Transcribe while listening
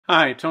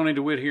Hi, Tony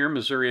DeWitt here,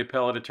 Missouri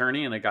appellate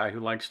attorney and a guy who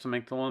likes to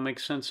make the law make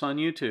sense on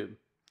YouTube.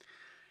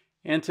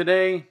 And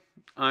today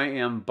I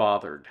am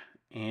bothered.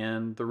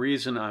 And the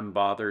reason I'm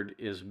bothered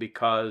is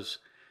because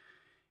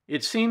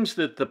it seems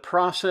that the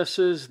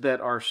processes that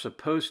are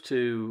supposed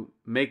to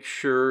make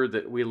sure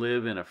that we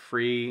live in a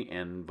free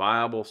and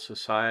viable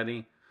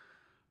society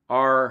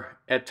are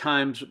at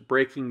times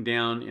breaking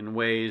down in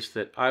ways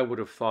that I would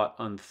have thought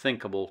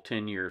unthinkable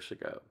 10 years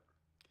ago.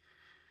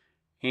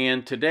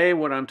 And today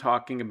what I'm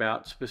talking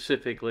about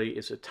specifically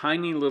is a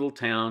tiny little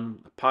town,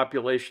 a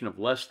population of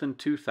less than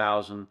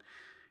 2,000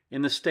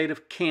 in the state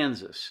of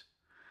Kansas,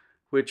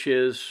 which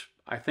is,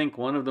 I think,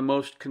 one of the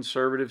most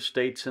conservative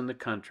states in the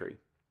country.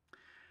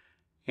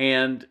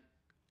 And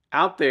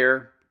out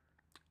there,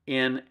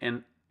 in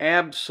an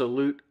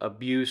absolute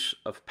abuse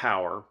of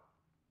power,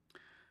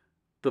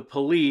 the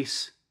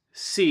police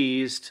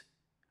seized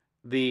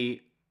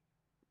the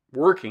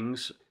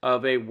workings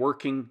of a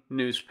working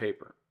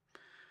newspaper.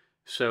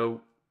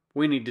 So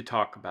we need to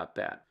talk about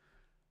that.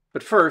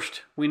 But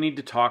first, we need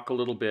to talk a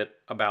little bit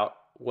about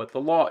what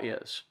the law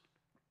is.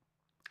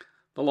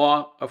 The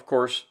law, of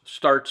course,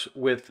 starts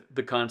with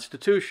the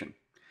Constitution.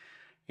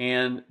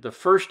 And the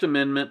First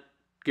Amendment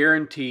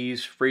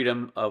guarantees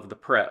freedom of the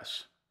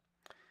press.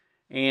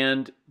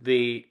 And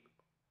the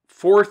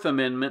Fourth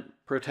Amendment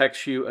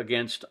protects you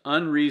against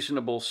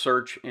unreasonable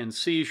search and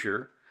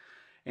seizure.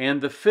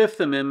 And the Fifth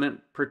Amendment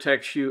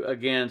protects you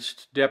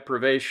against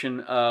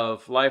deprivation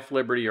of life,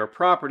 liberty, or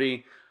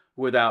property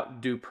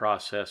without due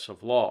process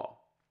of law.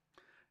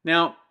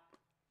 Now,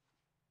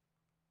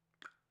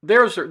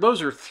 those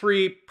are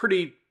three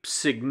pretty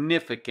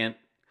significant,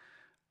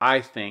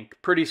 I think,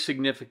 pretty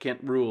significant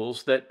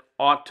rules that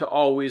ought to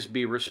always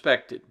be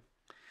respected.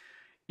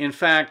 In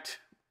fact,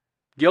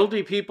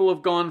 guilty people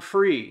have gone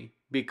free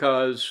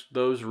because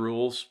those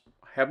rules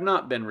have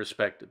not been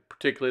respected,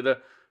 particularly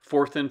the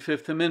Fourth and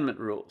Fifth Amendment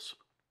rules.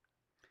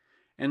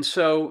 And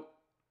so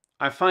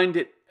I find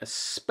it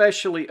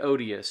especially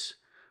odious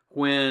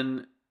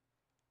when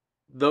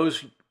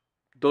those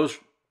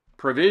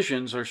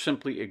provisions are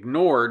simply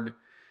ignored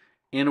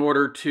in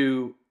order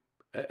to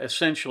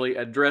essentially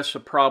address a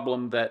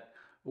problem that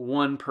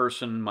one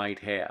person might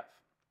have.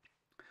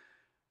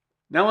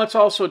 Now let's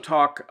also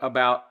talk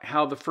about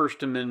how the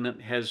First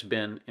Amendment has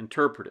been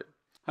interpreted.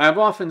 I've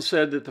often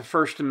said that the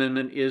First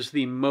Amendment is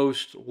the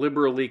most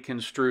liberally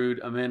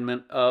construed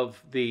amendment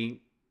of the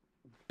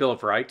Bill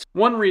of Rights.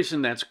 One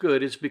reason that's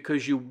good is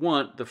because you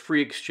want the free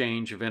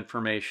exchange of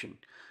information.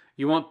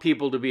 You want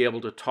people to be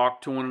able to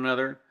talk to one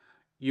another.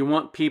 You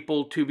want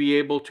people to be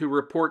able to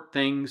report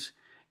things,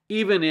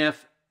 even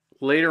if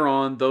later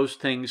on those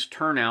things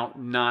turn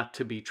out not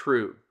to be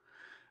true.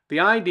 The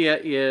idea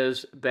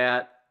is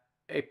that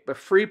a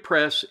free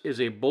press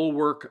is a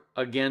bulwark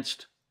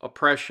against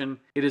oppression.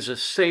 It is a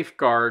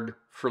safeguard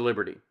for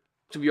liberty.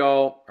 Most of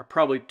y'all are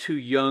probably too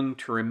young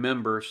to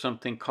remember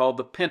something called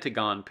the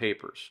Pentagon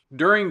Papers.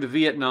 During the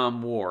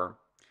Vietnam War,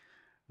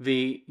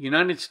 the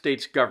United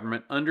States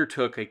government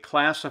undertook a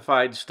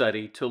classified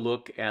study to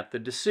look at the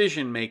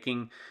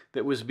decision-making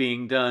that was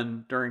being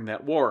done during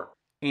that war.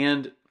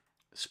 And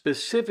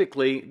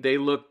specifically, they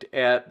looked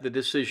at the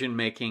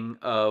decision-making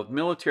of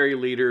military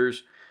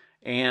leaders,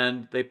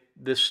 and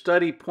the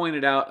study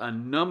pointed out a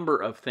number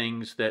of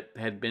things that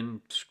had been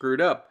screwed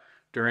up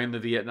during the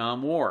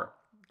Vietnam War.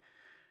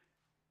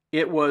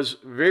 It was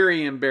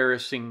very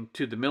embarrassing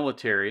to the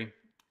military,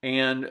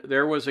 and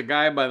there was a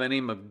guy by the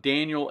name of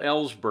Daniel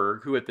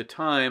Ellsberg who at the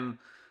time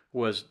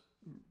was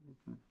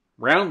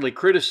roundly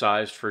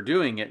criticized for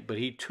doing it, but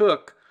he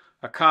took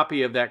a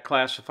copy of that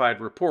classified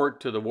report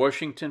to the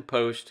Washington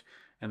Post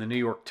and the New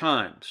York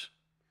Times.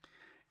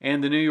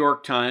 And the New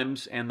York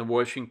Times and the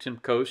Washington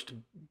Post,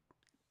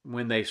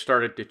 when they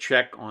started to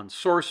check on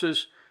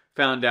sources,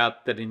 found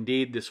out that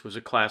indeed this was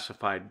a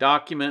classified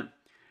document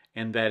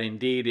and that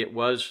indeed it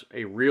was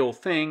a real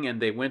thing,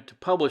 and they went to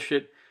publish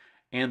it,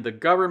 and the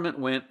government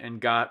went and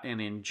got an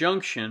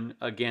injunction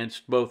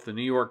against both the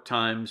New York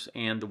Times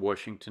and the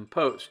Washington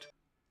Post.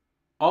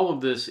 All of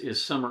this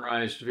is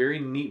summarized very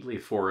neatly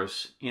for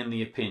us in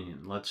the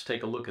opinion. Let's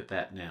take a look at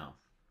that now.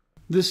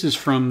 This is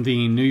from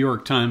the New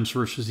York Times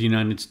versus the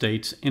United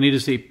States, and it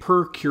is a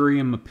per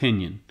curiam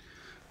opinion,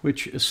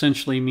 which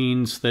essentially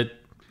means that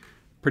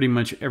pretty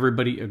much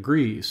everybody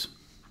agrees.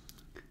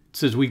 It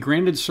says, we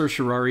granted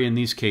certiorari in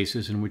these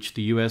cases in which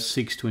the U.S.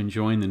 seeks to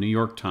enjoin the New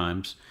York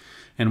Times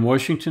and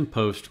Washington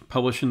Post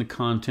publishing the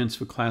contents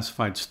of a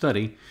classified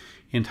study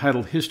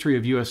entitled History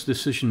of U.S.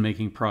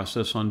 Decision-Making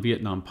Process on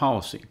Vietnam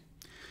Policy.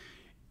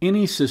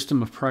 Any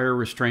system of prior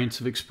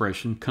restraints of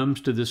expression comes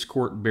to this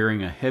court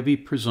bearing a heavy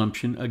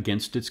presumption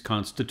against its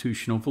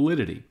constitutional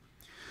validity.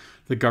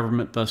 The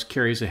government thus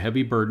carries a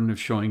heavy burden of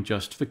showing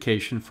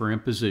justification for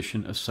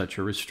imposition of such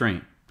a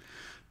restraint.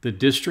 The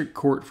District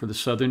Court for the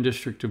Southern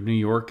District of New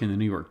York in the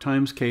New York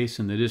Times case,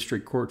 and the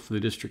District Court for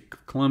the District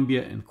of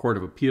Columbia and Court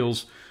of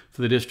Appeals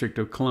for the District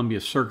of Columbia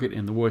Circuit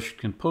in the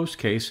Washington Post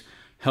case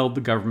held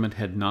the government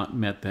had not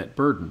met that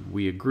burden.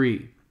 We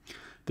agree.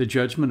 The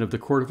judgment of the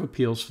Court of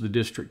Appeals for the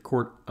District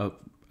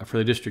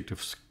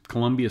of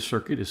Columbia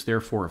Circuit is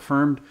therefore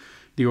affirmed.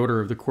 The order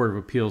of the Court of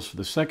Appeals for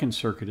the Second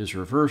Circuit is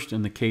reversed,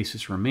 and the case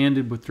is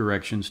remanded with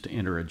directions to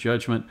enter a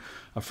judgment,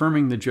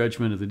 affirming the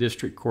judgment of the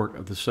District Court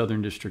of the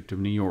Southern District of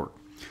New York.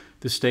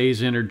 The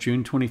stays entered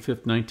June 25,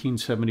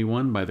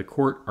 1971 by the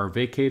court are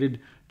vacated.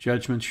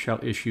 Judgments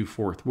shall issue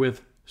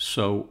forthwith,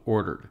 so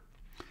ordered.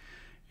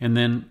 And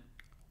then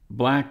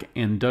Black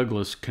and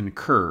Douglas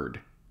concurred,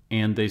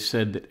 and they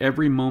said that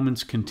every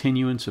moment's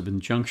continuance of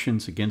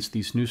injunctions against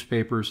these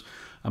newspapers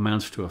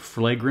amounts to a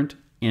flagrant,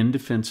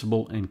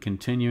 indefensible, and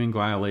continuing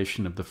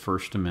violation of the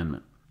First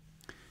Amendment.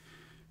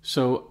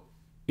 So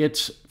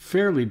it's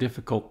fairly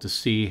difficult to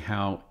see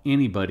how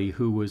anybody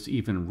who was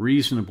even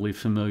reasonably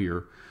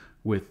familiar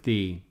with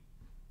the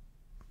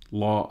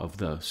law of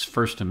the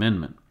First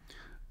Amendment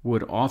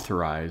would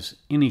authorize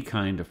any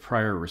kind of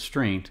prior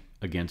restraint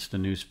against a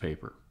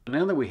newspaper.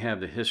 Now that we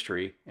have the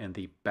history and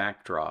the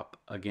backdrop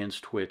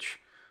against which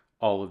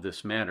all of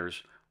this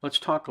matters, let's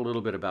talk a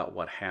little bit about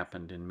what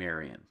happened in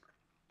Marion.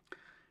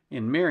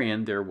 In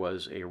Marion, there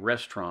was a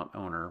restaurant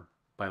owner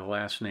by the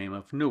last name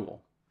of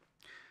Newell.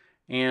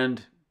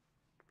 And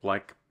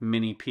like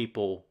many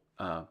people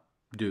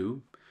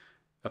do,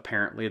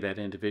 apparently that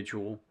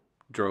individual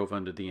drove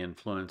under the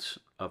influence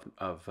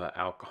of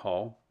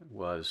alcohol,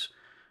 was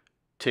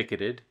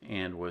ticketed,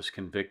 and was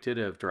convicted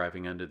of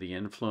driving under the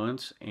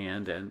influence,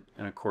 and in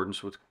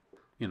accordance with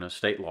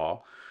state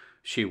law,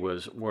 she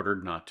was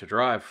ordered not to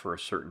drive for a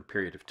certain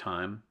period of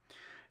time.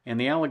 And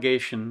the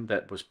allegation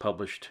that was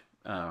published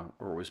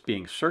or was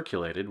being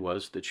circulated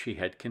was that she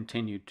had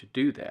continued to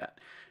do that,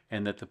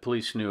 and that the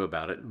police knew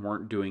about it and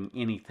weren't doing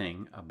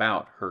anything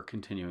about her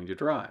continuing to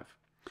drive.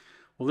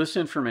 Well, this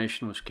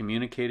information was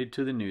communicated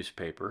to the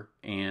newspaper,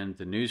 and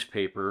the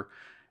newspaper,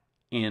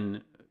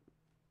 in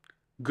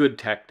good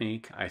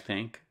technique, I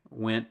think,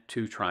 went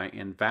to try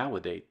and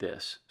validate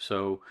this.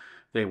 So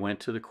they went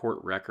to the court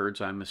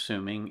records, I'm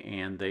assuming,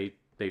 and they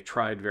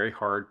tried very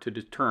hard to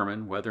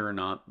determine whether or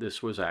not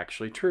this was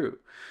actually true,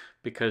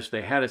 because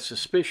they had a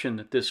suspicion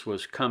that this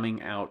was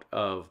coming out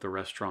of the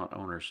restaurant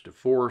owner's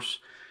divorce,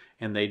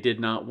 and they did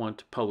not want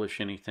to publish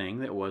anything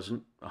that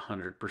wasn't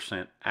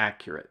 100%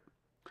 accurate.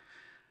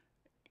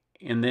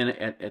 And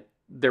then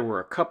there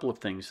were a couple of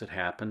things that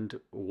happened.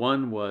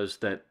 One was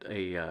that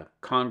a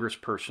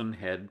congressperson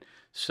had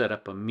set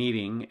up a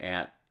meeting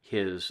at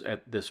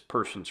this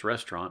person's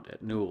restaurant,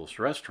 at Newell's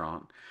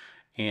restaurant,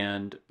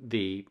 and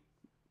the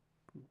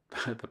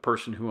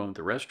person who owned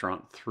the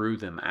restaurant threw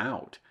them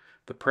out.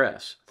 The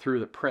press threw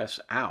the press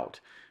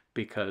out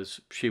because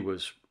she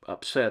was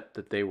upset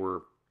that they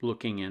were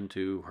looking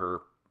into her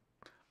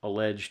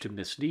alleged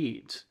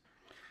misdeeds.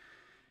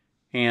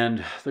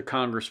 And the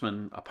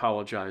congressman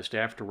apologized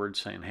afterwards,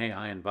 saying, "Hey,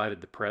 I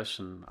invited the press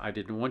and I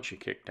didn't want you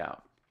kicked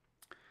out."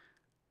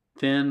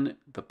 Then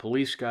the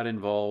police got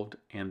involved,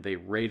 and they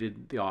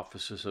raided the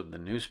offices of the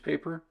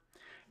newspaper,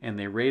 and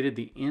they raided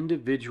the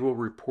individual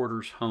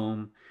reporter's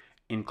home,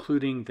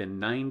 including the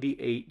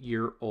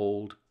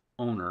 98-year-old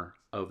owner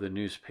of the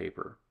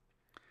newspaper.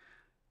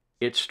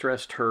 It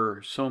stressed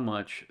her so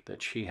much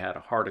that she had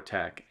a heart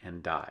attack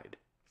and died.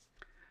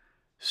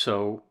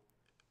 So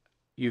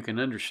you can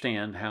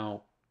understand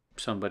how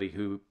somebody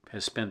who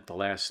has spent the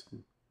last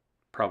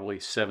probably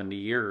 70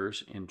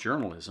 years in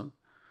journalism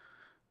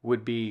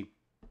would be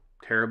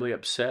terribly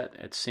upset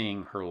at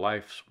seeing her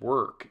life's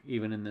work,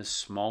 even in this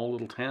small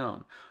little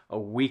town, a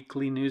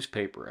weekly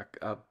newspaper,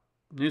 a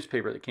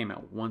newspaper that came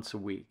out once a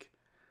week.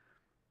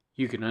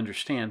 You can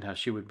understand how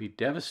she would be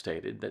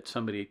devastated that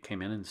somebody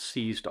came in and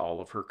seized all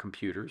of her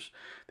computers.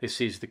 They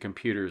seized the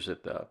computers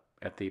at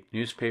the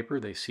newspaper.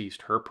 They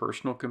seized her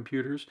personal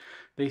computers.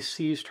 They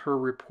seized her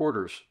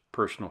reporters'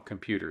 personal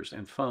computers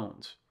and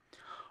phones,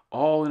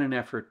 all in an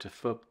effort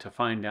to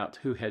find out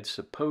who had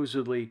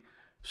supposedly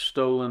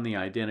stolen the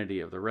identity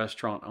of the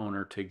restaurant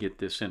owner to get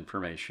this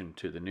information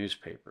to the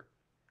newspaper.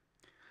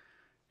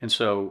 And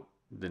so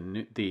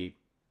the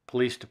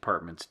police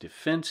department's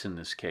defense in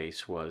this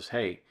case was,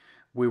 hey,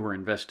 we were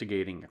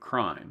investigating a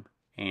crime,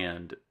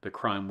 and the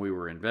crime we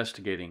were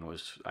investigating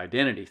was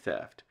identity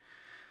theft.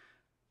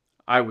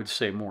 I would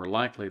say more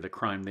likely the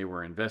crime they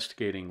were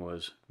investigating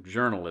was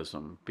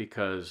journalism,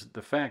 because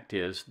the fact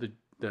is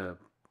the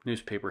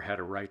newspaper had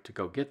a right to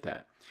go get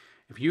that.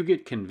 If you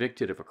get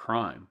convicted of a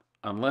crime,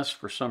 unless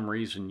for some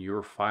reason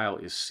your file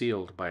is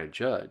sealed by a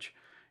judge,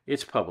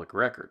 it's public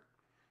record.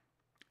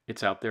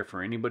 It's out there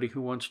for anybody who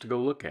wants to go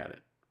look at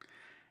it.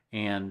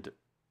 And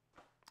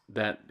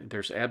that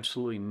there's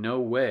absolutely no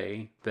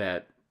way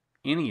that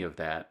any of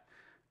that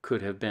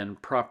could have been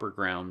proper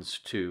grounds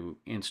to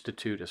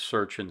institute a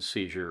search and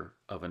seizure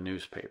of a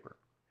newspaper.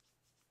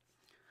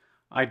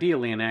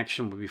 Ideally, an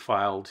action would be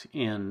filed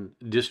in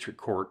district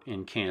court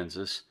in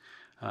Kansas,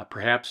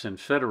 perhaps in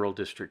federal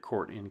district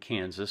court in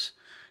Kansas,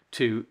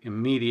 to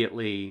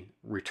immediately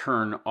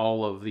return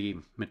all of the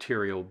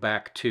material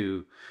back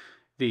to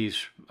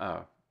these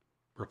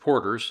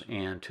reporters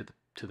and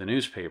to the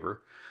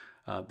newspaper.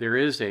 There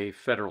is a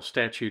federal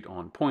statute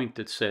on point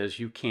that says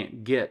you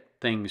can't get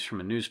things from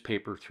a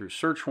newspaper through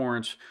search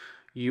warrants.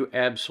 you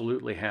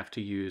absolutely have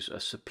to use a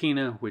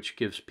subpoena, which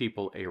gives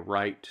people a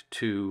right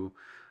to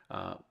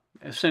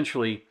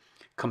essentially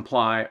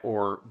comply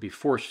or be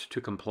forced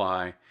to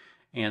comply,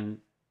 and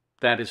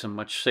that is a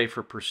much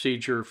safer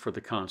procedure for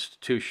the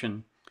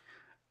Constitution.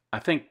 I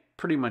think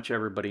pretty much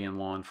everybody in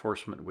law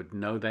enforcement would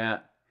know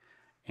that,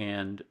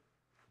 and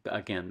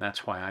again,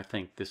 that's why I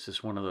think this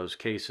is one of those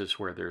cases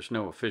where there's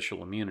no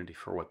official immunity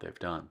for what they've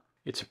done.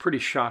 It's a pretty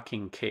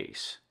shocking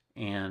case,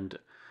 and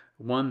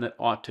one that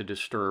ought to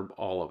disturb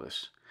all of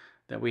us,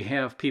 that we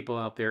have people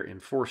out there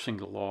enforcing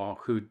the law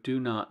who do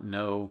not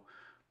know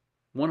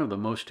one of the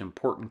most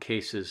important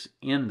cases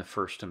in the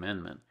First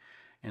Amendment,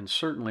 and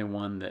certainly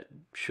one that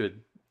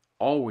should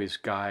always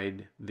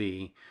guide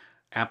the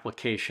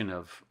application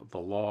of the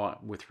law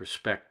with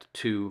respect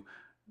to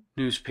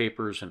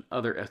newspapers and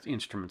other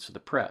instruments of the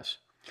press.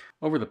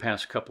 Over the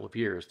past couple of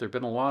years, there have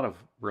been a lot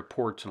of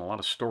reports and a lot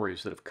of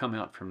stories that have come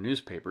out from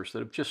newspapers that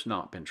have just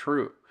not been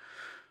true.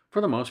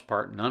 For the most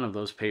part, none of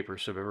those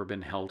papers have ever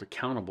been held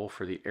accountable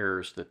for the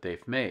errors that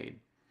they've made,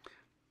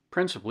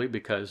 principally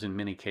because in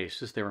many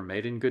cases they were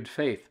made in good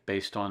faith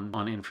based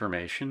on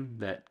information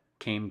that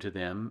came to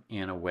them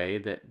in a way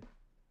that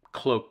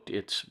cloaked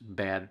its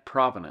bad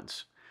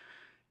provenance.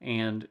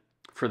 And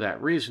for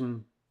that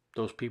reason,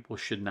 those people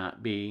should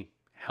not be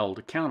held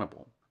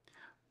accountable.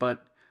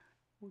 But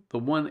the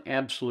one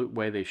absolute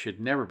way they should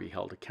never be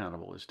held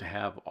accountable is to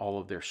have all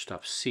of their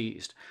stuff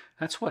seized.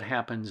 That's what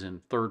happens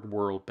in third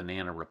world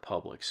banana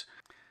republics.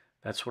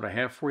 That's what I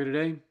have for you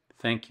today.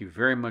 Thank you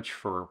very much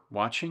for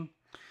watching.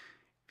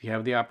 If you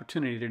have the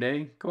opportunity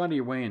today, go out of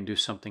your way and do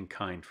something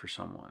kind for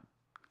someone.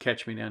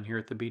 Catch me down here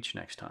at the beach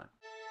next time.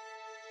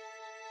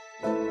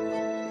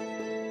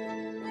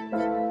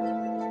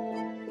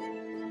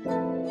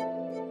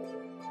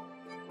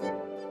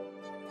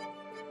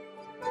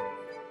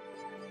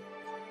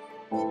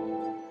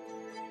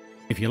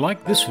 If you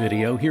like this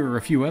video, here are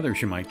a few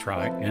others you might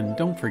try, and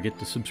don't forget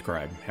to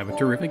subscribe. Have a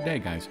terrific day,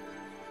 guys.